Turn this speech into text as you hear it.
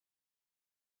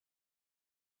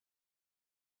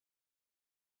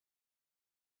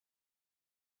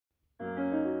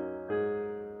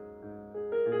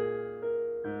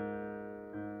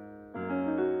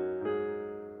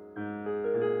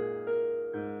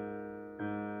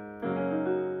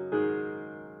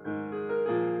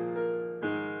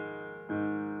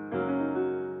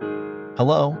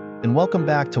Hello, and welcome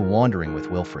back to Wandering with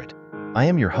Wilfred. I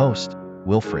am your host,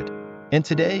 Wilfred, and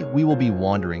today we will be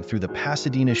wandering through the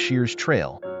Pasadena Shears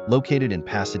Trail, located in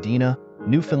Pasadena,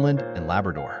 Newfoundland and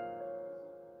Labrador.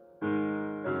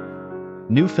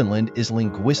 Newfoundland is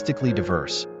linguistically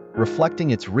diverse,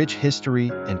 reflecting its rich history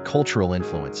and cultural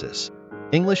influences.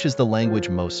 English is the language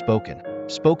most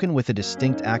spoken with a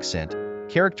distinct accent,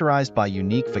 characterized by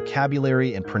unique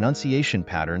vocabulary and pronunciation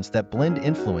patterns that blend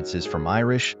influences from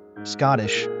Irish,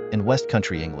 Scottish, and West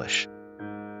Country English.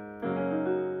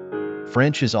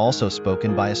 French is also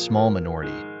spoken by a small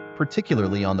minority,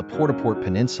 particularly on the Portauport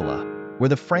Peninsula, where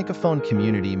the Francophone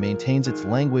community maintains its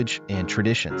language and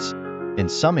traditions. In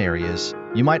some areas,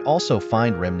 you might also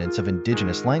find remnants of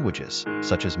indigenous languages,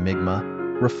 such as Migma,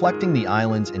 reflecting the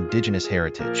island's indigenous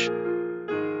heritage.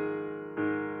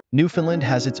 Newfoundland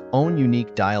has its own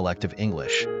unique dialect of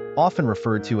English, often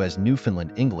referred to as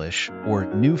Newfoundland English or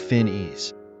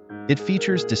Newfinnese. It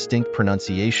features distinct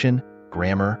pronunciation,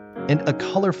 grammar, and a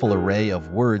colorful array of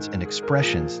words and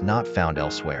expressions not found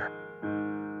elsewhere.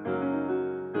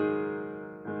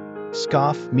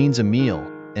 Scoff means a meal,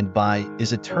 and bye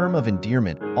is a term of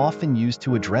endearment often used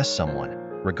to address someone,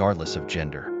 regardless of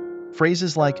gender.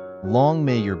 Phrases like, "Long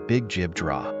may your big jib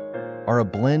draw," are a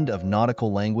blend of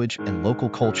nautical language and local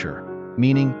culture,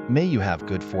 meaning, "May you have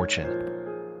good fortune."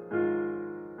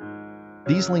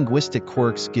 These linguistic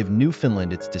quirks give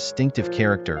Newfoundland its distinctive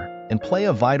character and play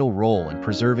a vital role in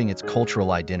preserving its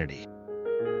cultural identity.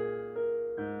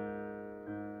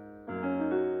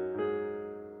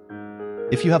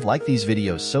 If you have liked these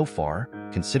videos so far,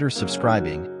 consider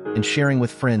subscribing and sharing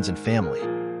with friends and family.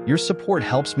 Your support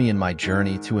helps me in my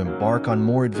journey to embark on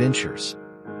more adventures.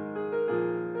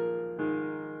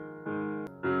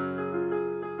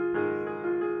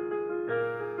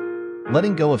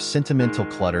 Letting go of sentimental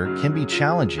clutter can be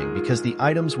challenging because the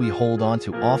items we hold on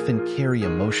to often carry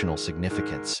emotional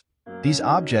significance. These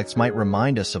objects might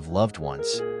remind us of loved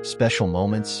ones, special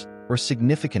moments, or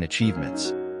significant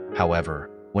achievements. However,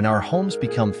 when our homes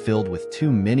become filled with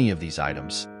too many of these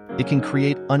items, it can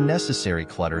create unnecessary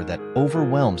clutter that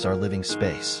overwhelms our living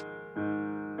space.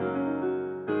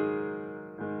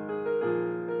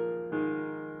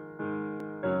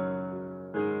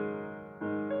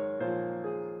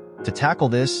 To tackle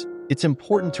this, it's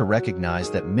important to recognize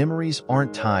that memories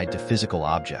aren't tied to physical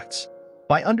objects.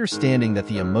 By understanding that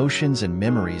the emotions and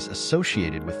memories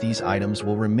associated with these items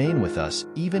will remain with us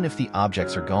even if the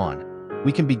objects are gone,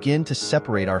 we can begin to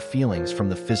separate our feelings from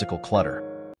the physical clutter.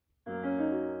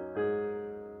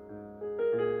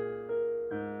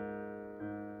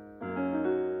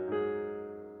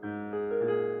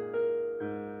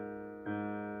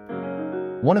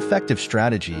 One effective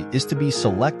strategy is to be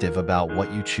selective about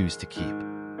what you choose to keep.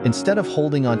 Instead of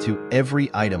holding onto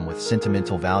every item with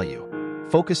sentimental value,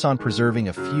 focus on preserving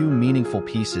a few meaningful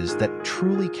pieces that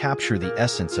truly capture the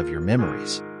essence of your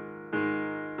memories.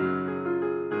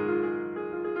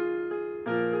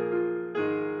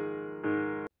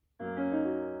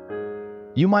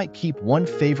 You might keep one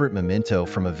favorite memento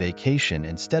from a vacation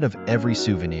instead of every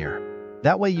souvenir.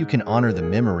 That way you can honor the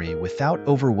memory without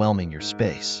overwhelming your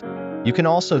space. You can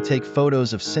also take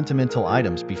photos of sentimental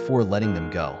items before letting them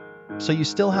go, so you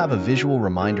still have a visual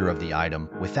reminder of the item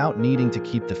without needing to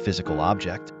keep the physical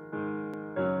object.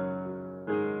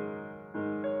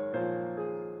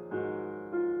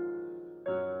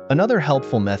 Another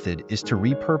helpful method is to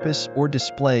repurpose or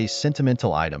display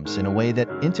sentimental items in a way that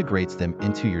integrates them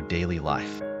into your daily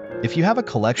life. If you have a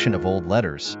collection of old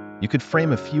letters, you could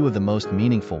frame a few of the most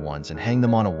meaningful ones and hang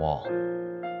them on a wall.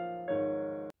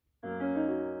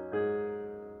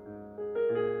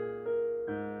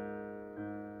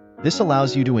 This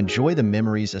allows you to enjoy the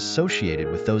memories associated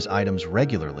with those items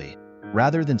regularly,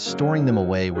 rather than storing them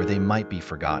away where they might be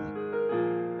forgotten.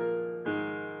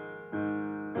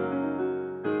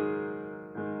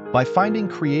 By finding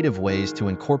creative ways to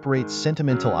incorporate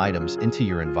sentimental items into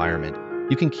your environment,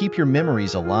 you can keep your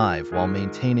memories alive while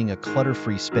maintaining a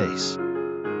clutter-free space.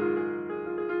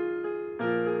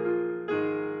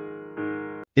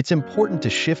 It's important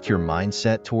to shift your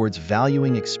mindset towards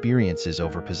valuing experiences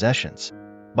over possessions.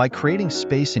 By creating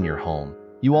space in your home,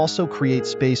 you also create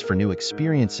space for new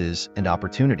experiences and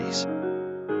opportunities.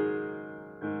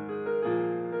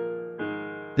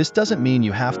 This doesn't mean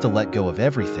you have to let go of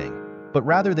everything, but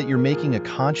rather that you're making a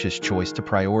conscious choice to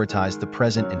prioritize the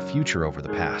present and future over the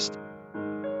past.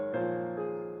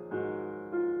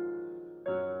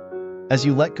 As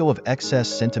you let go of excess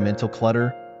sentimental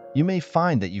clutter, you may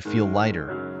find that you feel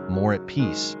lighter, more at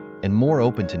peace, and more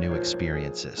open to new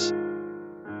experiences.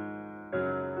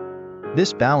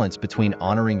 This balance between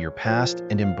honoring your past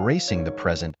and embracing the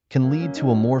present can lead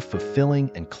to a more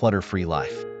fulfilling and clutter-free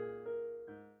life.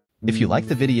 If you like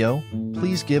the video,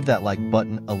 please give that like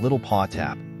button a little paw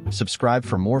tap, subscribe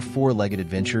for more four-legged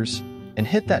adventures, and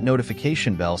hit that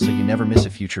notification bell so you never miss a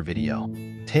future video.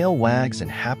 Tail wags and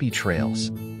happy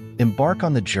trails. Embark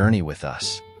on the journey with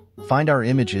us. Find our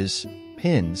images,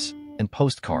 pins, and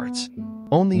postcards.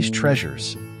 Own these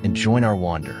treasures and join our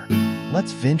wander.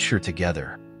 Let's venture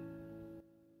together.